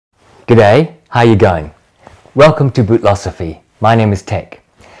G'day, how you going? Welcome to Bootlosophy. My name is Tech.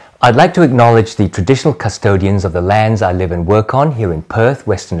 I'd like to acknowledge the traditional custodians of the lands I live and work on here in Perth,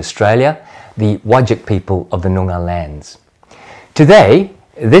 Western Australia, the Whadjuk people of the Noongar lands. Today,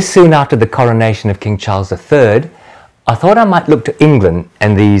 this soon after the coronation of King Charles III, I thought I might look to England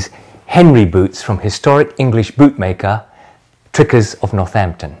and these Henry boots from historic English bootmaker Trickers of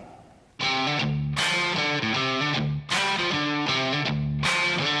Northampton.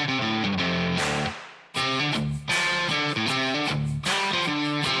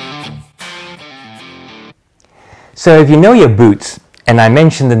 So if you know your boots, and I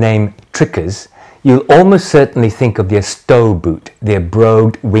mention the name Trickers, you'll almost certainly think of their Stow boot, their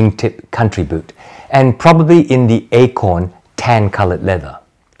Brogue wingtip country boot, and probably in the acorn tan-coloured leather.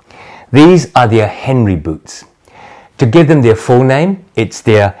 These are their Henry boots. To give them their full name, it's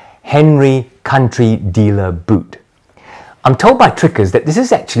their Henry Country Dealer Boot. I'm told by Trickers that this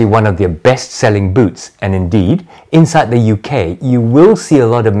is actually one of their best-selling boots, and indeed, inside the UK, you will see a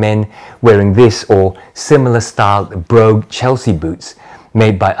lot of men wearing this or similar styled Brogue Chelsea boots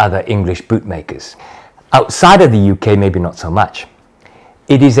made by other English bootmakers. Outside of the UK, maybe not so much.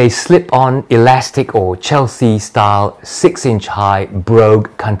 It is a slip-on elastic or Chelsea-style 6-inch high Brogue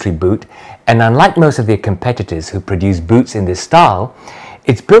country boot, and unlike most of their competitors who produce boots in this style,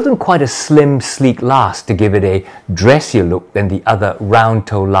 it's built on quite a slim, sleek last to give it a dressier look than the other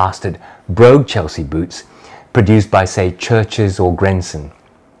round-toe lasted Brogue Chelsea boots produced by, say, Churches or Grenson.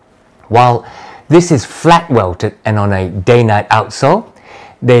 While this is flat welted and on a day-night outsole,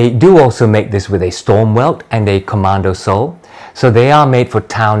 they do also make this with a storm welt and a commando sole, so they are made for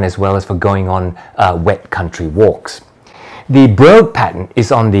town as well as for going on wet country walks. The Brogue pattern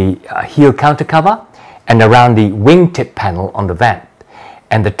is on the heel counter cover and around the wingtip panel on the vamp,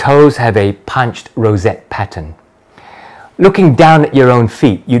 and the toes have a punched rosette pattern. Looking down at your own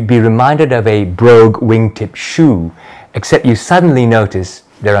feet, you'd be reminded of a Brogue wingtip shoe, except you suddenly notice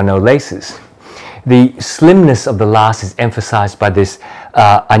there are no laces. The slimness of the last is emphasized by this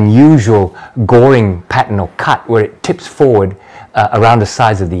unusual goring pattern or cut where it tips forward around the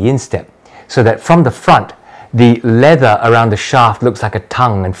sides of the instep, so that from the front, the leather around the shaft looks like a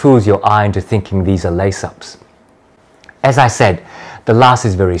tongue and fools your eye into thinking these are lace-ups. As I said, the last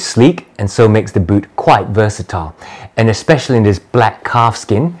is very sleek and so makes the boot quite versatile, and especially in this black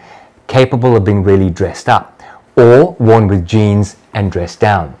calfskin, capable of being really dressed up or worn with jeans and dressed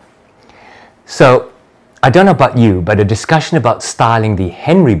down. So, I don't know about you, but a discussion about styling the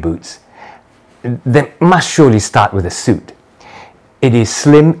Henry boots, they must surely start with a suit. It is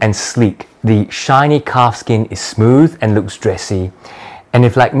slim and sleek, the shiny calfskin is smooth and looks dressy, and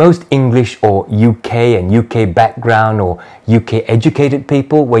if like most English or UK and UK background or UK educated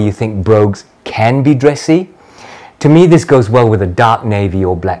people where you think brogues can be dressy, to me this goes well with a dark navy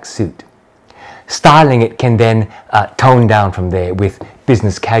or black suit. Styling it can then tone down from there with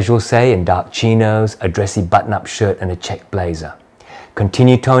business casual, say, in dark chinos, a dressy button-up shirt and a check blazer.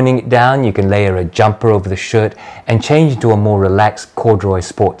 Continue toning it down, you can layer a jumper over the shirt and change into a more relaxed corduroy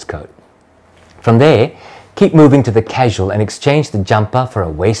sports coat. From there, keep moving to the casual and exchange the jumper for a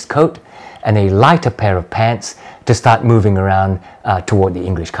waistcoat and a lighter pair of pants to start moving around toward the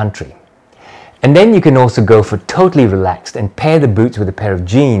English country. And then you can also go for totally relaxed and pair the boots with a pair of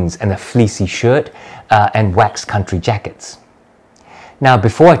jeans and a fleecy shirt and waxed country jackets. Now,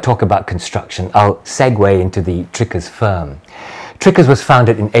 before I talk about construction, I'll segue into the Trickers firm. Trickers was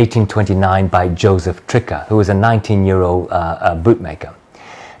founded in 1829 by Joseph Tricker, who was a 19-year-old bootmaker.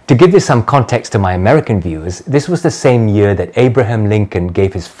 To give this some context to my American viewers, this was the same year that Abraham Lincoln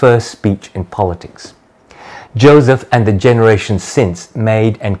gave his first speech in politics. Joseph and the generations since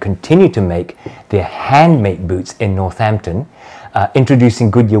made and continue to make their handmade boots in Northampton, introducing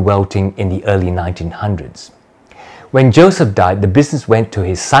Goodyear welting in the early 1900s. When Joseph died, the business went to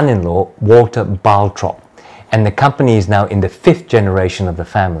his son-in-law, Walter Baltrop, and the company is now in the 5th generation of the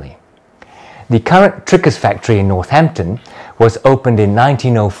family. The current Trickers factory in Northampton was opened in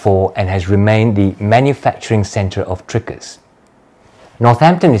 1904 and has remained the manufacturing centre of Trickers.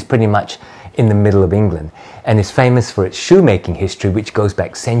 Northampton is pretty much in the middle of England and is famous for its shoemaking history, which goes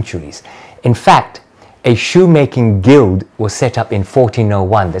back centuries. In fact, a shoemaking guild was set up in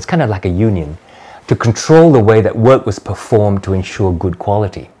 1401, that's kind of like a union, to control the way that work was performed to ensure good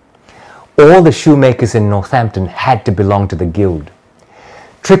quality. All the shoemakers in Northampton had to belong to the guild.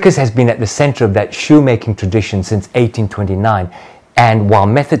 Trickers has been at the centre of that shoemaking tradition since 1829, and while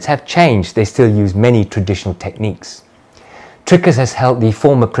methods have changed, they still use many traditional techniques. Trickers has held the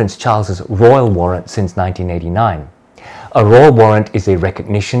former Prince Charles's royal warrant since 1989. A royal warrant is a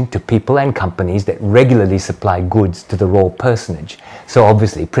recognition to people and companies that regularly supply goods to the royal personage. So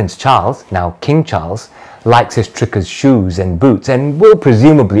obviously Prince Charles, now King Charles, likes his Tricker's shoes and boots and will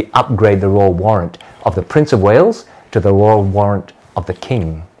presumably upgrade the royal warrant of the Prince of Wales to the royal warrant of the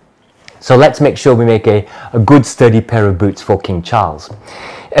King. So let's make sure we make a good sturdy pair of boots for King Charles.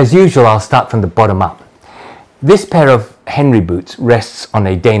 As usual, I'll start from the bottom up. This pair of Henry boots rests on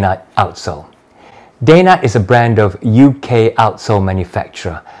a Day-Night outsole. Day-Night is a brand of UK outsole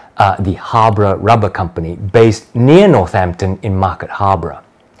manufacturer, the Harborough Rubber Company, based near Northampton in Market Harborough.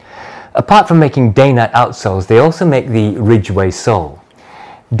 Apart from making Day-Night outsoles, they also make the Ridgeway sole.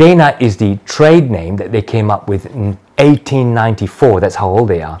 Day-Night is the trade name that they came up with in 1894, that's how old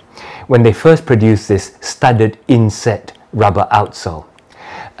they are, when they first produced this studded inset rubber outsole.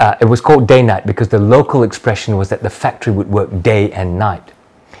 It was called Day-Night because the local expression was that the factory would work day and night.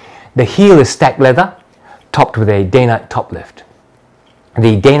 The heel is stacked leather, topped with a Day-Night top lift.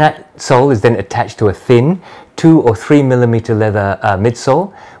 The Day-Night sole is then attached to a thin 2 or 3 millimeter leather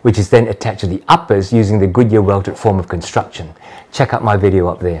midsole, which is then attached to the uppers using the Goodyear welted form of construction. Check out my video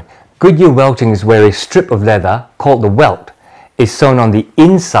up there. Goodyear welting is where a strip of leather, called the welt, is sewn on the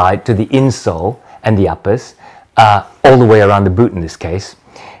inside to the insole and the uppers, all the way around the boot in this case.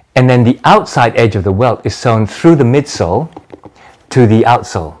 And then the outside edge of the welt is sewn through the midsole to the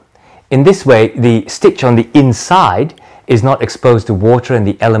outsole. In this way, the stitch on the inside is not exposed to water and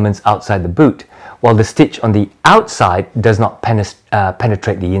the elements outside the boot, while the stitch on the outside does not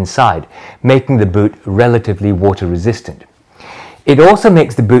penetrate the inside, making the boot relatively water resistant. It also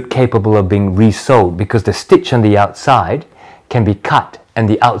makes the boot capable of being resoled because the stitch on the outside can be cut and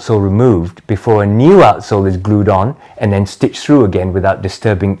the outsole removed before a new outsole is glued on and then stitched through again without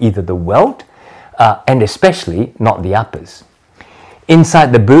disturbing either the welt and especially not the uppers.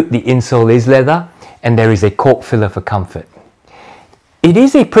 Inside the boot, the insole is leather and there is a cork filler for comfort. It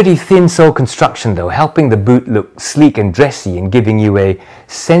is a pretty thin sole construction though, helping the boot look sleek and dressy and giving you a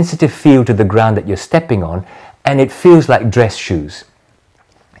sensitive feel to the ground that you're stepping on, and it feels like dress shoes.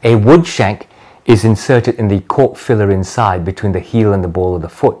 A wood shank is inserted in the cork filler inside between the heel and the ball of the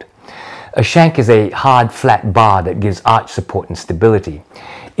foot. A shank is a hard flat bar that gives arch support and stability.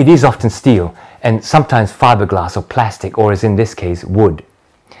 It is often steel and sometimes fiberglass or plastic, or as in this case, wood.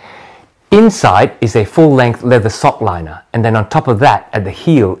 Inside is a full-length leather sock liner, and then on top of that at the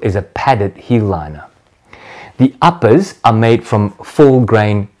heel is a padded heel liner. The uppers are made from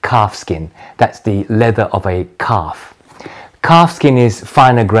full-grain calf skin. That's the leather of a calf. Calf skin is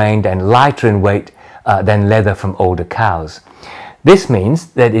finer grained and lighter in weight than leather from older cows. This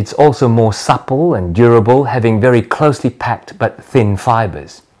means that it's also more supple and durable, having very closely packed but thin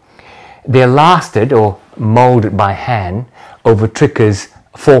fibers. They're lasted or molded by hand over Tricker's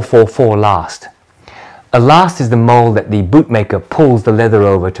 444 last. A last is the mold that the bootmaker pulls the leather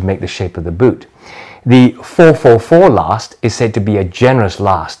over to make the shape of the boot. The 444 last is said to be a generous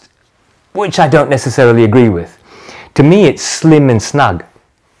last, which I don't necessarily agree with. To me, it's slim and snug.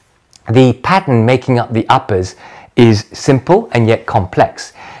 The pattern making up the uppers is simple and yet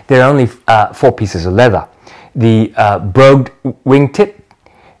complex. There are only 4 pieces of leather. The Brogue wingtip,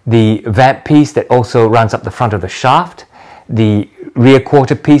 the vamp piece that also runs up the front of the shaft, the rear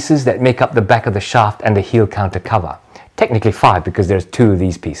quarter pieces that make up the back of the shaft, and the heel counter cover. Technically 5 because there's 2 of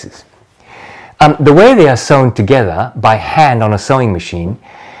these pieces. The way they are sewn together by hand on a sewing machine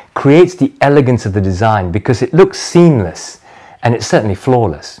creates the elegance of the design because it looks seamless and it's certainly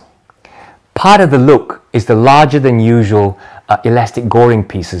flawless. Part of the look is the larger than usual elastic goring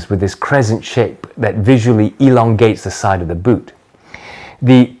pieces with this crescent shape that visually elongates the side of the boot.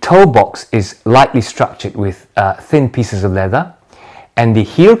 The toe box is lightly structured with thin pieces of leather, and the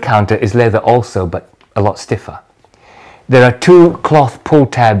heel counter is leather also, but a lot stiffer. There are 2 cloth pull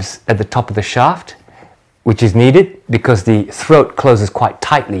tabs at the top of the shaft, which is needed because the throat closes quite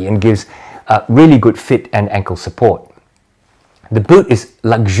tightly and gives really good fit and ankle support. The boot is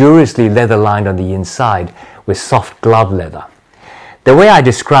luxuriously leather lined on the inside with soft glove leather. The way I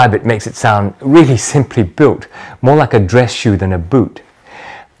describe it makes it sound really simply built, more like a dress shoe than a boot.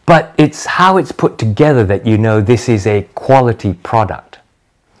 But it's how it's put together that you know this is a quality product.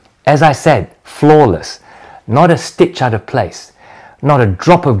 As I said, flawless, not a stitch out of place, not a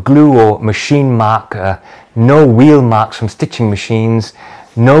drop of glue or machine mark, no wheel marks from stitching machines,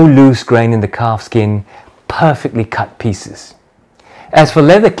 no loose grain in the calf skin, perfectly cut pieces. As for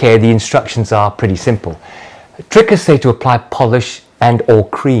Leathercare, the instructions are pretty simple. Trickers say to apply polish and or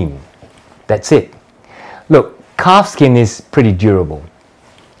cream. That's it. Look, calf skin is pretty durable.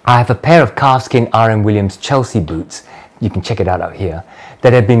 I have a pair of calfskin R.M. Williams Chelsea boots, you can check it out here,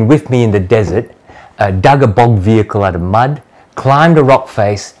 that have been with me in the desert dug a bog vehicle out of mud, climbed a rock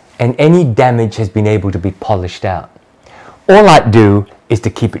face, and any damage has been able to be polished out. All I do is to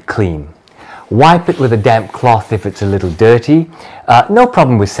keep it clean. Wipe it with a damp cloth if it's a little dirty. No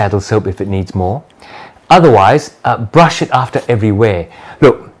problem with saddle soap if it needs more. Otherwise, brush it after every wear.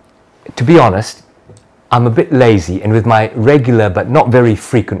 Look, to be honest, I'm a bit lazy, and with my regular but not very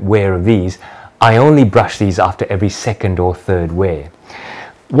frequent wear of these, I only brush these after every second or third wear.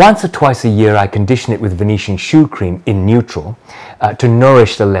 Once or twice a year I condition it with Venetian shoe cream in neutral to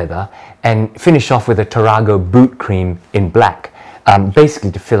nourish the leather, and finish off with a Tarago boot cream in black,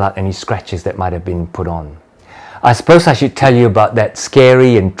 basically to fill out any scratches that might have been put on. I suppose I should tell you about that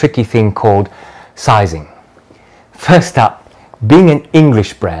scary and tricky thing called sizing. First up, being an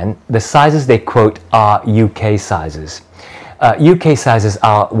English brand, the sizes they quote are UK sizes. UK sizes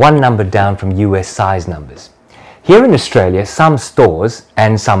are one number down from US size numbers. Here in Australia, some stores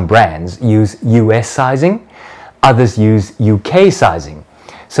and some brands use US sizing, others use UK sizing.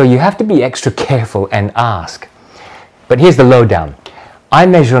 So you have to be extra careful and ask. But here's the lowdown. I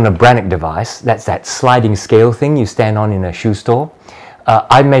measure on a Brannock device, that's that sliding scale thing you stand on in a shoe store.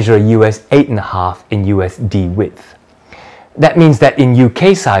 I measure a US 8.5 in USD width. That means that in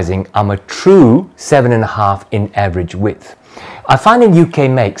UK sizing, I'm a true 7.5 in average width. I find in UK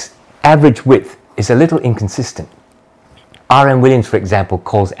makes, average width is a little inconsistent. R.M. Williams, for example,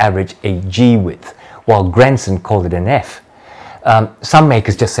 calls average a G width, while Granson called it an F. Some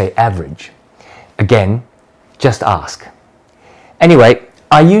makers just say average. Again, just ask. Anyway,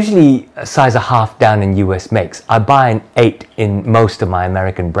 I usually size a half down in US makes. I buy an 8 in most of my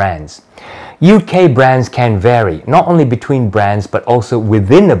American brands. UK brands can vary, not only between brands, but also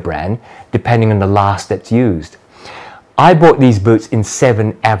within a brand, depending on the last that's used. I bought these boots in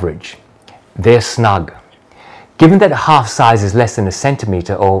 7 average. They're snug. Given that a half size is less than a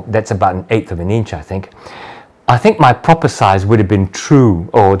centimetre, or that's about 1/8 of an inch, I think my proper size would have been true,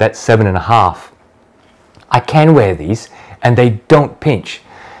 or that's 7.5. I can wear these, and they don't pinch,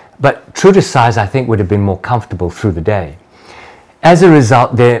 but true to size I think would have been more comfortable through the day. As a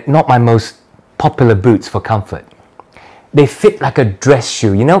result, they're not my most popular boots for comfort. They fit like a dress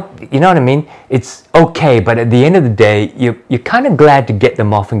shoe, you know what I mean? It's okay, but at the end of the day, you're kind of glad to get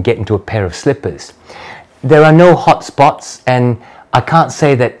them off and get into a pair of slippers. There are no hot spots, and I can't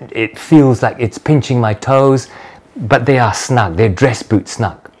say that it feels like it's pinching my toes, but they are snug. They're dress boot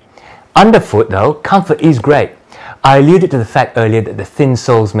snug. Underfoot though, comfort is great. I alluded to the fact earlier that the thin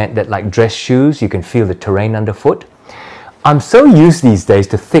soles meant that, like dress shoes, you can feel the terrain underfoot. I'm so used these days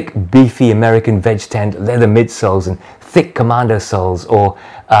to thick, beefy American veg-tanned leather midsoles and thick commando soles, or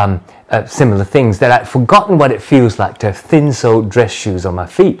similar things, that I've forgotten what it feels like to have thin-soled dress shoes on my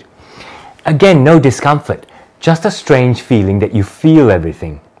feet. Again, no discomfort, just a strange feeling that you feel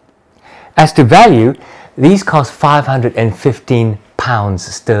everything. As to value, these cost £515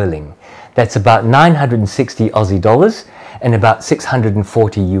 sterling. That's about 960 Aussie dollars and about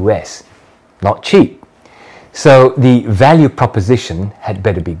 640 US. Not cheap. So the value proposition had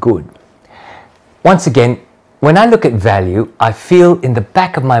better be good. Once again, when I look at value, I feel in the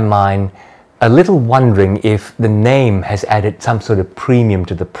back of my mind a little wondering if the name has added some sort of premium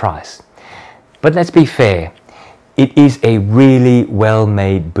to the price. But let's be fair, it is a really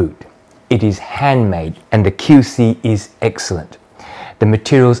well-made boot. It is handmade and the QC is excellent. The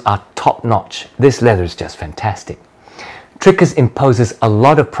materials are top-notch. This leather is just fantastic. Trickers imposes a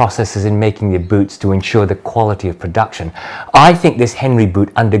lot of processes in making their boots to ensure the quality of production. I think this Henry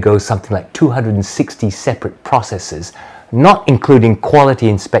boot undergoes something like 260 separate processes, not including quality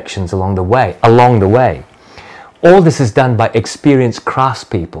inspections along the way. All this is done by experienced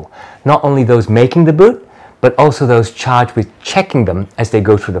craftspeople, not only those making the boot, but also those charged with checking them as they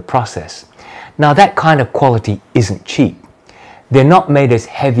go through the process. Now that kind of quality isn't cheap. They're not made as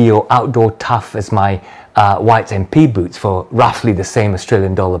heavy or outdoor tough as my White's MP boots for roughly the same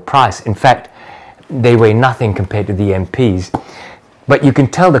Australian dollar price. In fact, they weigh nothing compared to the MPs, but you can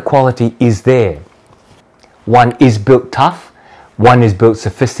tell the quality is there. One is built tough, one is built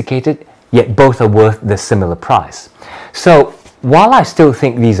sophisticated, yet both are worth the similar price. So while I still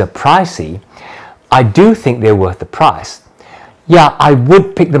think these are pricey, I do think they're worth the price. Yeah, I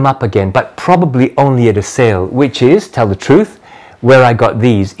would pick them up again, but probably only at a sale, which is, tell the truth, where I got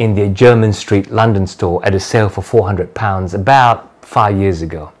these in the Jermyn Street London store at a sale for £400 about 5 years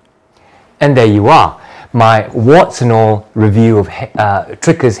ago. And there you are, my warts and all review of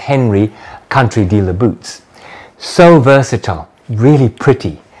Tricker's Henry Country Dealer boots. So versatile, really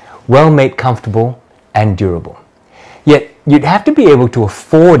pretty, well made, comfortable and durable. Yet you'd have to be able to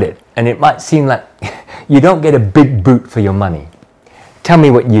afford it, and it might seem like you don't get a big boot for your money. Tell me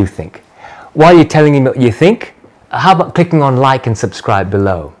what you think. While you're telling me what you think, how about clicking on like and subscribe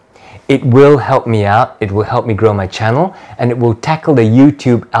below? It will help me out, it will help me grow my channel, and it will tackle the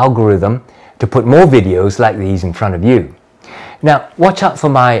YouTube algorithm to put more videos like these in front of you. Now, watch out for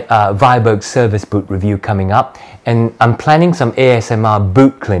my Viberg service boot review coming up, and I'm planning some ASMR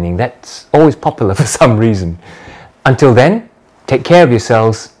boot cleaning. That's always popular for some reason. Until then, take care of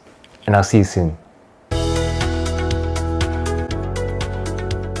yourselves, and I'll see you soon.